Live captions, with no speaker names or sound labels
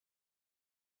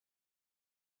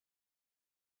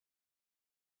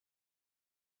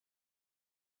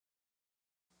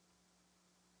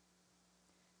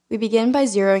We begin by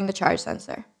zeroing the charge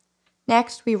sensor.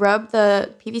 Next, we rub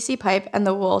the PVC pipe and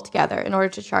the wool together in order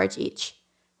to charge each.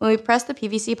 When we press the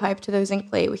PVC pipe to the zinc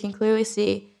plate, we can clearly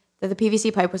see that the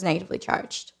PVC pipe was negatively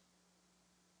charged.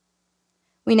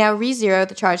 We now re-zero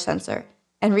the charge sensor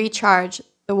and recharge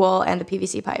the wool and the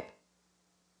PVC pipe.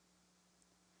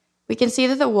 We can see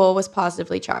that the wool was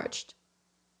positively charged.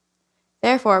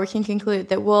 Therefore, we can conclude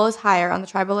that wool is higher on the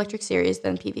triboelectric series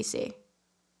than PVC.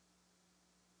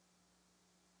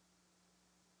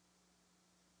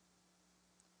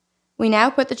 We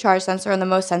now put the charge sensor on the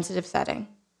most sensitive setting.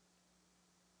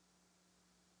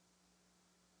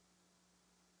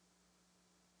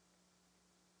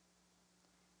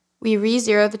 We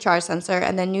re-zero the charge sensor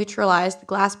and then neutralize the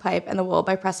glass pipe and the wool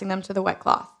by pressing them to the wet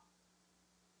cloth.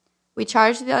 We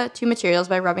charge the two materials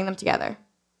by rubbing them together.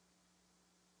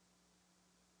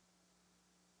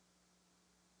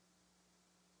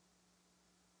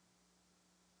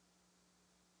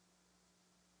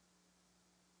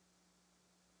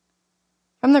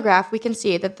 From the graph, we can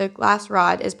see that the glass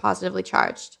rod is positively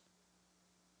charged.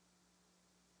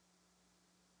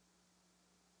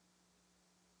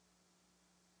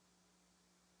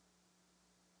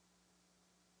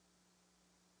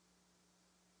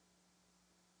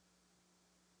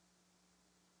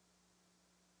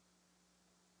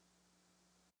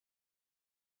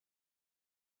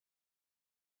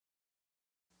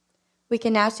 We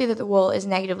can now see that the wool is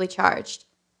negatively charged,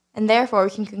 and therefore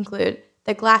we can conclude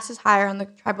that glass is higher on the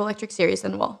triboelectric series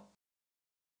than wool.